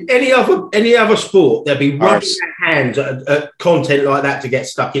that. In any other sport, they'd be rubbing their hands at content like that to get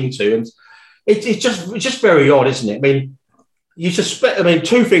stuck into. And it's just very odd, isn't it? I mean, you suspect. I mean,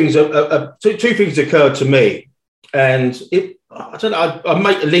 two things occurred to me, and I don't know. I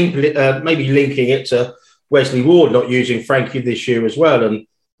might link maybe linking it to Wesley Ward not using Frankie this year as well, and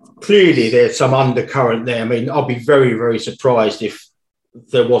clearly there's some undercurrent there. I mean, I'll be very, very surprised if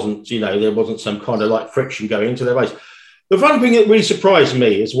there wasn't some kind of like friction going into their race. The one thing that really surprised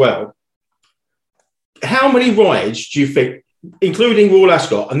me as well: how many rides do you think, including Royal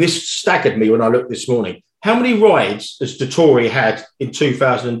Ascot, and this staggered me when I looked this morning, how many rides has Dettori had in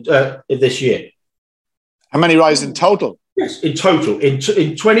 2000 this year? How many rides in total? Yes, in total. In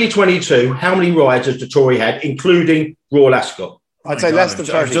 2022, how many rides has Dettori had, including Royal Ascot? I'd say less than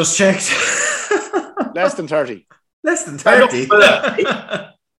 30. I've just checked. Less than 30. Less than 30.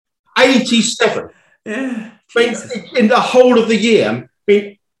 87. Yeah. I mean, in the whole of the year. I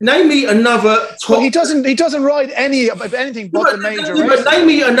mean, name me another top. Well, he doesn't ride anything but the major races. Name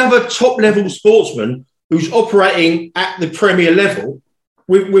me another top level sportsman who's operating at the Premier level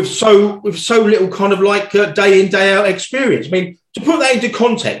with so little kind of like day in day out experience. I mean, to put that into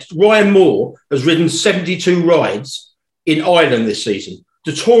context, Ryan Moore has ridden 72 rides in Ireland this season.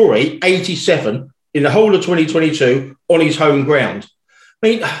 Dettori 87 in the whole of 2022 on his home ground. I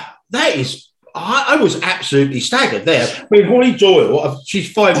mean, that is. I was absolutely staggered there. I mean, Holly Doyle,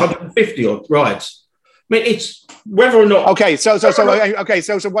 she's 550 odd rides. I mean, it's whether or not. Okay, so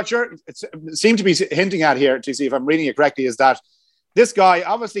what you're seem to be hinting at here, to see if I'm reading it correctly, is that this guy,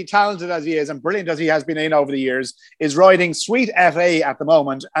 obviously talented as he is and brilliant as he has been in over the years, is riding sweet FA at the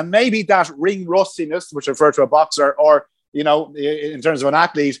moment, and maybe that ring rustiness, which I refer to a boxer, or in terms of an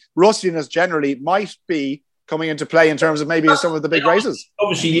athlete, rustiness generally might be coming into play in terms of maybe some of the big races.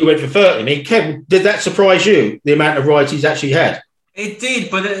 Obviously, you went for 30. I mean, Kev, did that surprise you, the amount of rides he's actually had? It did,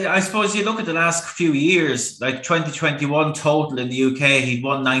 but I suppose you look at the last few years, like 2021 total in the UK, he'd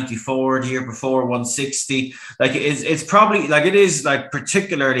won 94, the year before 160. Like it's probably like it is like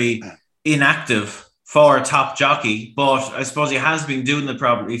particularly inactive for a top jockey, but I suppose he has been doing it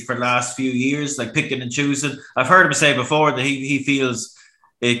probably for the last few years, like picking and choosing. I've heard him say before that he feels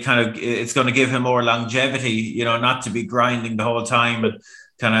it's going to give him more longevity, not to be grinding the whole time and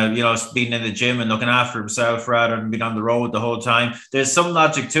kind of, being in the gym and looking after himself rather than being on the road the whole time. There's some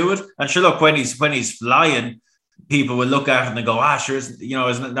logic to it. And sure, look, when he's flying, people will look at it and they go, sure,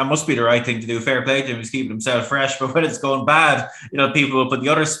 that must be the right thing to do. Fair play to him, he's keeping himself fresh. But when it's going bad, people will put the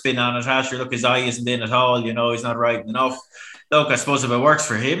other spin on it. Sure, look, his eye isn't in at all. He's not riding enough. Look, I suppose if it works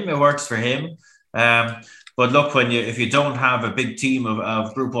for him, it works for him. But look, if you don't have a big team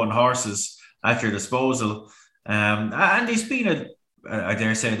of Group 1 horses at your disposal, and he's been I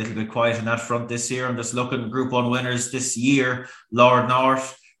dare say a little bit quiet in that front this year. I'm just looking at Group 1 winners this year: Lord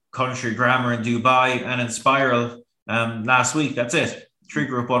North, Country Grammar in Dubai, and in Spiral last week. That's it. 3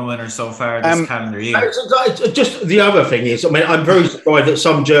 Group 1 winners so far this calendar year. Just the other thing is, I mean, I'm very surprised that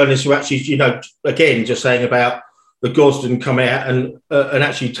some journalists who actually, again, just saying about the Gosden come out and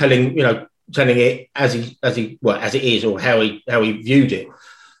actually telling it as it is, or how he viewed it.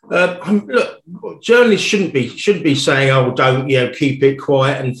 Look, journalists shouldn't be saying, "Oh, don't keep it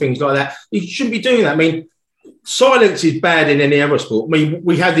quiet" and things like that. You shouldn't be doing that. I mean, silence is bad in any other sport. I mean,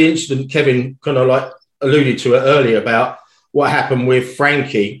 we had the incident Kevin kind of like alluded to it earlier about what happened with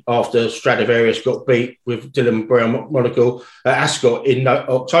Frankie after Stradivarius got beat with Dylan Brown Monaco at Ascot in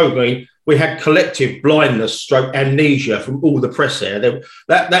October. I mean, we had collective blindness, stroke amnesia from all the press there.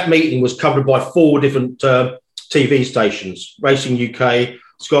 That meeting was covered by 4 different TV stations: Racing UK,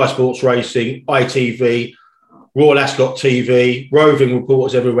 Sky Sports Racing, ITV, Royal Ascot TV, roving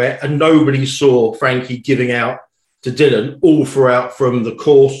reporters everywhere, and nobody saw Frankie giving out to Dylan all throughout, from the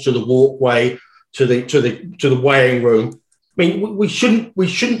course to the walkway to the weighing room. I mean, we shouldn't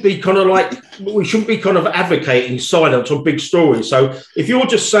be kind of advocating silence on big stories. So if you're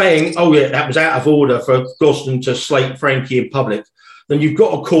just saying, oh yeah, that was out of order for Gosden to slate Frankie in public, then you've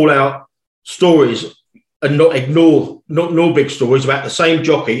got to call out stories and not ignore big stories about the same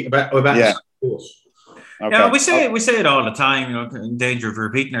jockey about the same horse. Okay. Yeah, we say it all the time, in danger of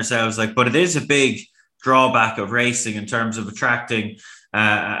repeating ourselves, but it is a big drawback of racing in terms of attracting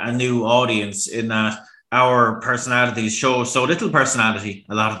a new audience, in that our personalities show so little personality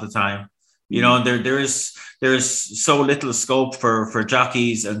a lot of the time. And there is so little scope for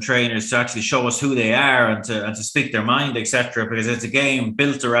jockeys and trainers to actually show us who they are and to speak their mind, etc. Because it's a game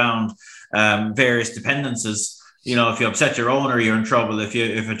built around various dependencies. If you upset your owner, you're in trouble. If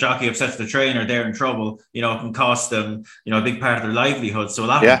a jockey upsets the trainer, they're in trouble. It can cost them, a big part of their livelihood. So a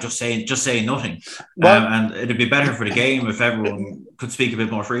lot of them just say nothing. Well, and it'd be better for the game if everyone could speak a bit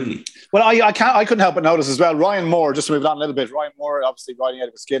more freely. Well, I couldn't help but notice as well, Ryan Moore, just to move on a little bit, Ryan Moore obviously riding out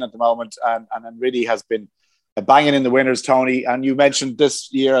of his skin at the moment and really has been banging in the winners, Tony. And you mentioned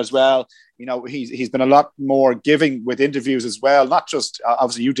this year as well, he's been a lot more giving with interviews as well. Not just,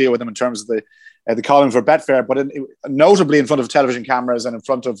 obviously you deal with him in terms of the column for Betfair, but notably in front of television cameras and in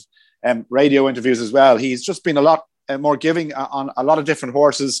front of radio interviews as well. He's just been a lot more giving on a lot of different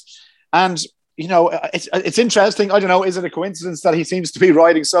horses. And, it's interesting. I don't know, is it a coincidence that he seems to be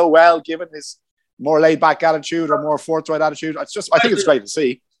riding so well, given his more laid-back attitude or more forthright attitude? I think it's great to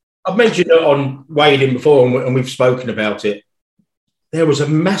see. I've mentioned it on Wading before, and we've spoken about it. There was a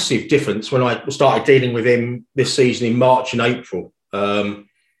massive difference when I started dealing with him this season in March and April.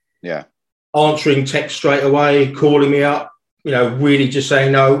 Answering text straight away, calling me up, really just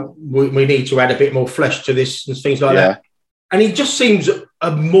saying, no, we need to add a bit more flesh to this and things like that. And he just seems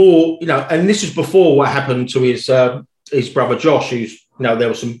a more, and this is before what happened to his brother Josh, who's, there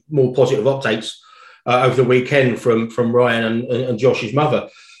were some more positive updates over the weekend from Ryan and Josh's mother.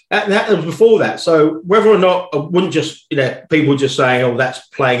 That was before that. So whether or not I wouldn't just, people just saying, oh, that's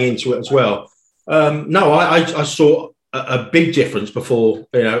playing into it as well. No, I saw a big difference before,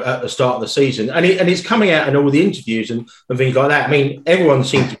 at the start of the season. And it's coming out in all the interviews and things like that. I mean, everyone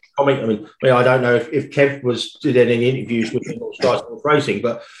seemed to comment. I mean, I don't know if Kev did any interviews with him or Sky Sports Racing,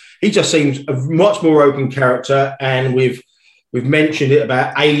 but he just seems a much more open character. And we've mentioned it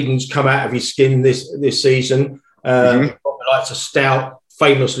about Aidan's come out of his skin this season. Like a Stout,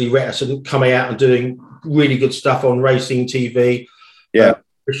 famously reticent, coming out and doing really good stuff on racing TV.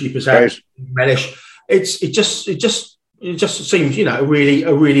 Rishi Passage, Manish. It just seems,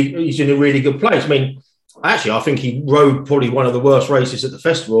 he's in a really good place. I mean, actually, I think he rode probably one of the worst races at the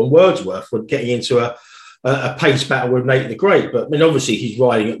festival on Wordsworth when getting into a pace battle with Nate the Great. But I mean, obviously, he's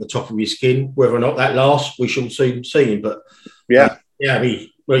riding at the top of his skin. Whether or not that lasts, we shall soon see him. But he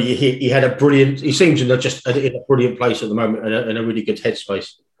had a brilliant. He seems in a brilliant place at the moment and in a really good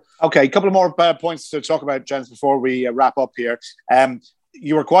headspace. Okay, a couple of more points to talk about, gents, before we wrap up here.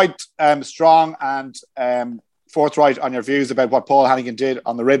 You were quite strong and forthright on your views about what Paul Hannigan did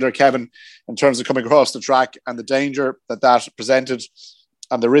on the Riddler, Kevin, in terms of coming across the track and the danger that presented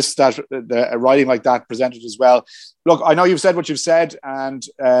and the risks that a riding like that presented as well. Look, I know you've said what you've said, and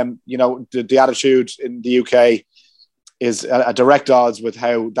the attitude in the UK is a direct odds with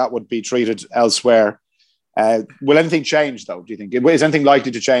how that would be treated elsewhere. Will anything change, though, do you think? Is anything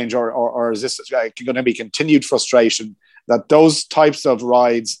likely to change, or is this going to be continued frustration that those types of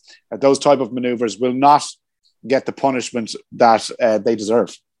rides, those type of manoeuvres will not get the punishment that they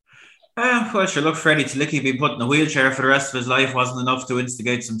deserve? Well, sure, look, Freddie Talicki being put in a wheelchair for the rest of his life wasn't enough to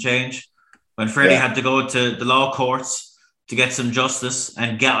instigate some change. When Freddie had to go to the law courts to get some justice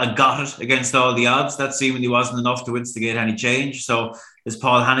and got it against all the odds, that seemingly wasn't enough to instigate any change. So is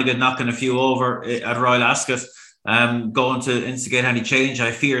Paul Hannigan knocking a few over at Royal Ascot going to instigate any change?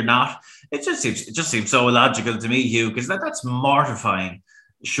 I fear not. It just seems so illogical to me, Hugh, because that's mortifying,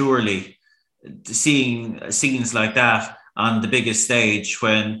 surely, seeing scenes like that on the biggest stage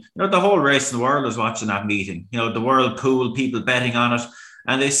when the whole race in the world is watching that meeting. The World Pool, people betting on it,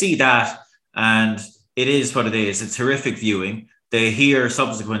 and they see that, and it is what it is. It's horrific viewing. They hear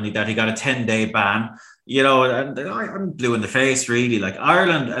subsequently that he got a 10-day ban. And I'm blue in the face, really. Like,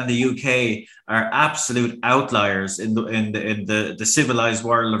 Ireland and the UK are absolute outliers in the civilized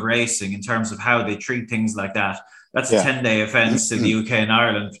world of racing in terms of how they treat things like that. That's a 10-day offence in the UK and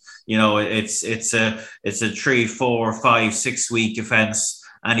Ireland. It's a 3, 4, 5, 6 week offence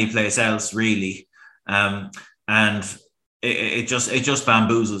any place else, really. And it just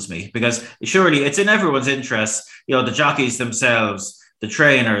bamboozles me, because surely it's in everyone's interest. The jockeys themselves, the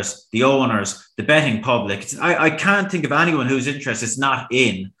trainers, the owners, the betting public. I can't think of anyone whose interest is not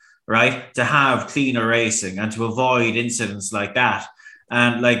in right, to have cleaner racing and to avoid incidents like that.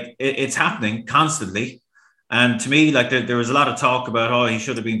 And like it's happening constantly. And to me, like there was a lot of talk about, oh, he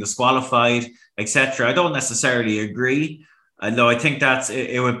should have been disqualified, etc. I don't necessarily agree. Though I think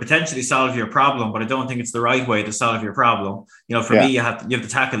it would potentially solve your problem, but I don't think it's the right way to solve your problem. You know, for me, you have to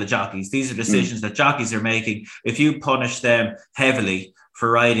tackle the jockeys. These are decisions that jockeys are making. If you punish them heavily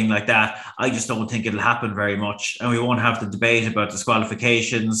for riding like that, I just don't think it'll happen very much. And we won't have the debate about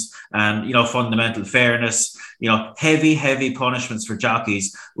disqualifications and, you know, fundamental fairness. You know, heavy punishments for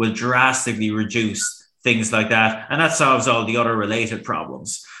jockeys will drastically reduce things like that. And that solves all the other related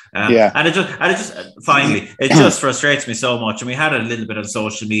problems. And it just finally, it just frustrates me so much. And we had it a little bit on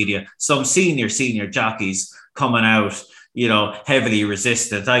social media. Some senior jockeys coming out, you know, heavily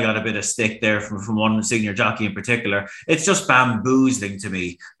resistant. I got a bit of stick there from one senior jockey in particular. It's just bamboozling to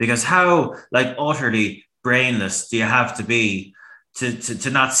me, because how like utterly brainless do you have to be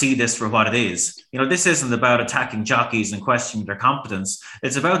to not see this for what it is? You know, this isn't about attacking jockeys and questioning their competence.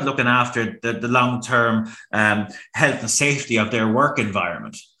 It's about looking after the long-term health and safety of their work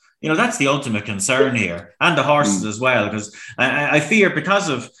environment. You know, that's the ultimate concern here, and the horses as well, because I fear, because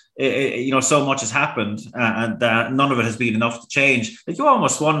of, you know, so much has happened and none of it has been enough to change. Like, you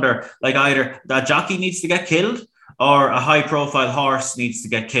almost wonder, like, either that jockey needs to get killed or a high-profile horse needs to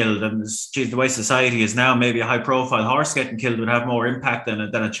get killed. And the way society is now, maybe a high-profile horse getting killed would have more impact than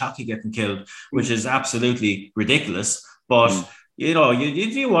a jockey getting killed, which is absolutely ridiculous. But you know,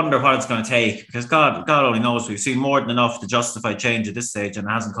 you wonder what it's going to take, because God only knows. We've seen more than enough to justify change at this stage, and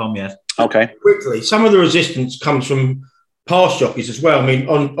it hasn't come yet. Okay. Quickly, some of the resistance comes from past jockeys as well. I mean,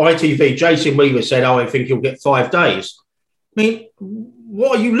 on ITV, Jason Weaver said, I think he'll get 5 days. I mean,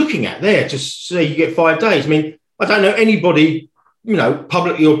 what are you looking at there to say you get 5 days? I mean, I don't know anybody, you know,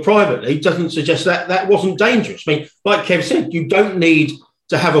 publicly or privately, doesn't suggest that wasn't dangerous. I mean, like Kev said, you don't need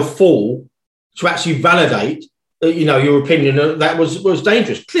to have a fall to actually validate, you know, your opinion that was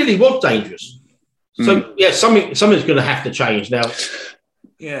dangerous. Clearly was dangerous. So yeah, something's going to have to change now.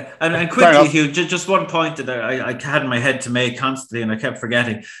 Yeah, and quickly, Hugh, just one point that I had in my head to make constantly, and I kept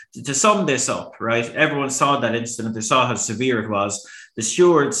forgetting. To sum this up, right? Everyone saw that incident. They saw how severe it was. The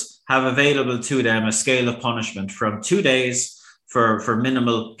stewards have available to them a scale of punishment from 2 days for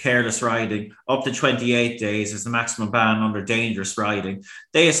minimal careless riding up to 28 days as the maximum ban under dangerous riding.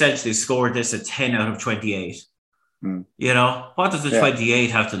 They essentially scored this a 10 out of 28. You know, what does the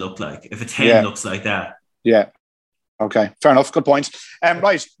 28 have to look like if a 10 looks like that? Yeah. Okay, fair enough. Good point.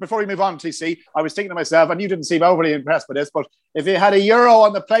 Right, before we move on, TC, I was thinking to myself, and you didn't seem overly impressed by this, but if you had €1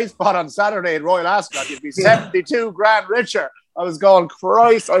 on the play spot on Saturday at Royal Ascot, you'd be 72 grand richer. I was going,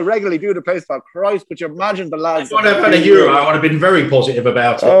 Christ, I regularly do the play spot. Christ, but you imagine the lads. If I'd have had €1, I would have been very positive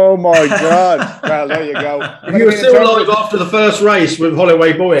about it. Oh my God. Well, there you go. If you were still alive after the first race with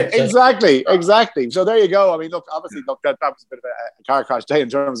Holloway Boyd. Exactly. So there you go. I mean, look, obviously, that was a bit of a car crash day in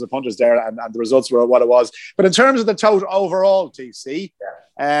terms of punches there, and the results were what it was. But in terms of the total overall, TC,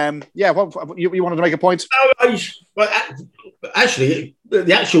 you wanted to make a point? Actually,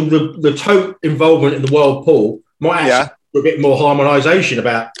 the tote involvement in the World Pool might actually a bit more harmonisation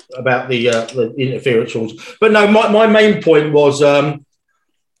about the interference rules. But no, my main point was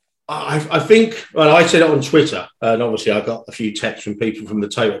I think, well, I said it on Twitter, and obviously I got a few texts from people from the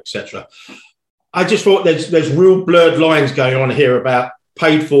tote, etc. I just thought there's real blurred lines going on here about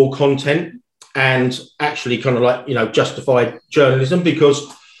paid for content and actually kind of like, you know, justified journalism, because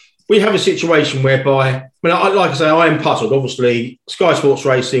we have a situation whereby, I mean, like I say, I am puzzled. Obviously, Sky Sports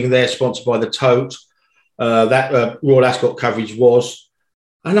Racing, they're sponsored by the tote. That Royal Ascot coverage was,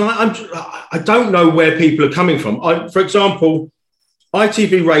 and I don't know where people are coming from. For example,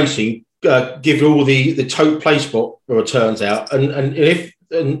 ITV Racing give all the tote play spot returns out, and if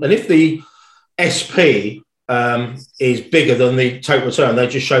the SP is bigger than the tote return, they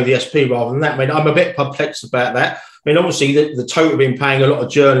just show the SP rather than that. I mean, I'm a bit perplexed about that. I mean, obviously the tote have been paying a lot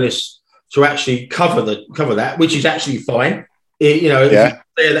of journalists to actually cover that, which is actually fine. You know, that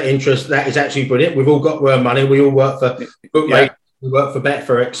interest, that is actually brilliant. We've all got our money. We all work for Bookmate, we work for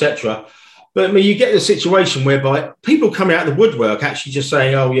Betfair, etc. But I mean, you get the situation whereby people coming out of the woodwork actually just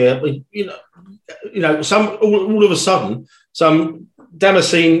saying, "Oh yeah," you know, some all of a sudden, some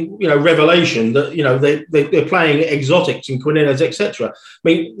Damascene, you know, revelation that, you know, they're playing exotics and quinillas, etc. I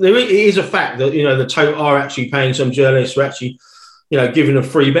mean, it is a fact that, you know, the tote are actually paying some journalists for actually, you know, giving them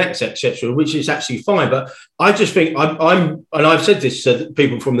free bets, etc., which is actually fine. But I just think and I've said this to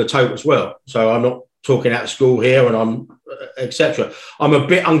people from the tote as well, so I'm not talking out of school here, and I'm etc. I'm a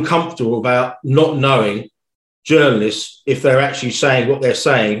bit uncomfortable about not knowing journalists if they're actually saying what they're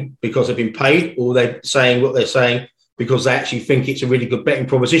saying because they've been paid, or they're saying what they're saying because they actually think it's a really good betting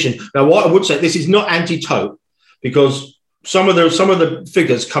proposition. Now, what I would say, this is not anti-tote, because some of the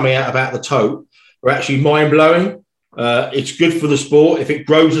figures coming out about the tote are actually mind-blowing. It's good for the sport. If it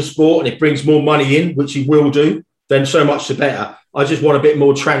grows the sport and it brings more money in, which it will do, then so much the better. I just want a bit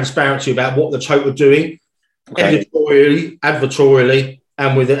more transparency about what the tote are doing, advertorially,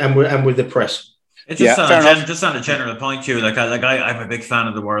 and with the press. It's just on a general point, too. I'm a big fan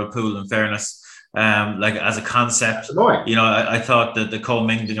of the whirlpool, in fairness. As a concept, I thought that the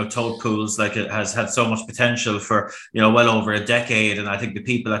co-mingling of tote pools, it has had so much potential for, well over a decade. And I think the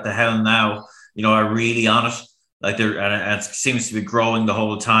people at the helm now, are really on it. And it seems to be growing the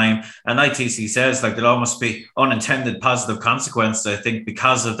whole time. And like TC says, there'll almost be unintended positive consequences, I think,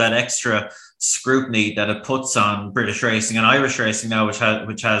 because of that extra scrutiny that it puts on British racing and Irish racing now,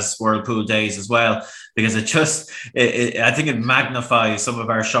 which has whirlpool days as well, because I think it magnifies some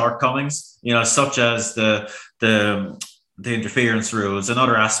of our shortcomings, such as the interference rules and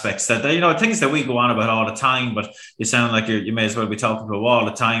other aspects that things that we go on about all the time, but you sound like you may as well be talking about all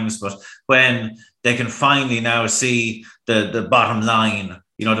the times. But when they can finally now see the bottom line,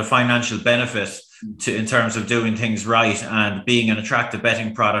 the financial benefit in terms of doing things right and being an attractive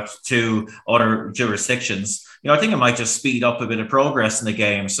betting product to other jurisdictions, I think it might just speed up a bit of progress in the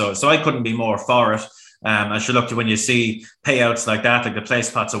game. So I couldn't be more for it. I should look to when you see payouts like that, like the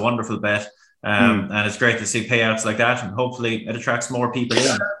place pot's a wonderful bet. And it's great to see payouts like that, and hopefully it attracts more people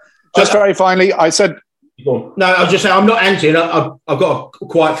in. Just very finally, I said... No, I was just saying, I'm not anti it. I've got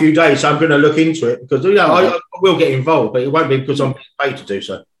quite a few days, so I'm going to look into it, because I will get involved, but it won't be because I'm paid to do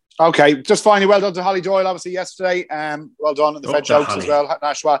so. Okay, just finally, well done to Holly Doyle, obviously, yesterday. Well done at the Fed Jokes as well,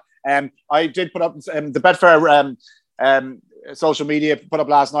 Nashua. I did put up the Betfair social media, put up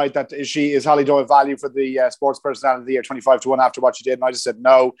last night that she is Holly Doyle value for the Sports Personality of the Year, 25-1 after what she did, and I just said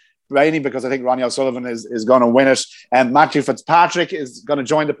no, mainly because I think Ronnie O'Sullivan is going to win it. And Matthew Fitzpatrick is going to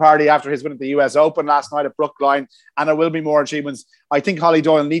join the party after his win at the US Open last night at Brookline, and there will be more achievements. I think Holly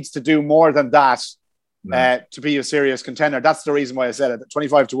Doyle needs to do more than that to be a serious contender. That's the reason why I said it.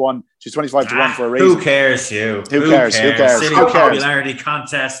 25-1. She's 25-1 for a reason. Who cares, Hugh? Who cares? Silly popularity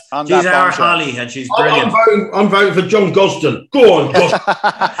contest. She's our Holly, and she's brilliant. I'm voting for John Gosden. Go on,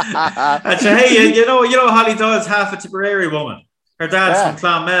 Gosden. Hey, you know, Holly Doyle's half a Tipperary woman. Her dad's from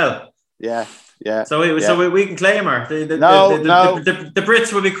Clonmel. Yeah. So we can claim her. The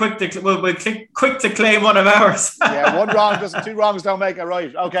Brits will be quick to claim one of ours. Two wrongs don't make it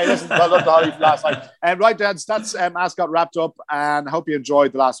right. Okay, listen, well done to Holly for last night. Right, Dads, that's Ascot wrapped up, and I hope you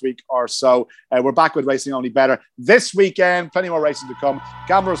enjoyed the last week or so. We're back with Racing Only Better this weekend. Plenty more racing to come.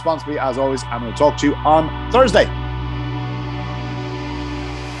 Gamble responsibly as always, and we'll talk to you on Thursday.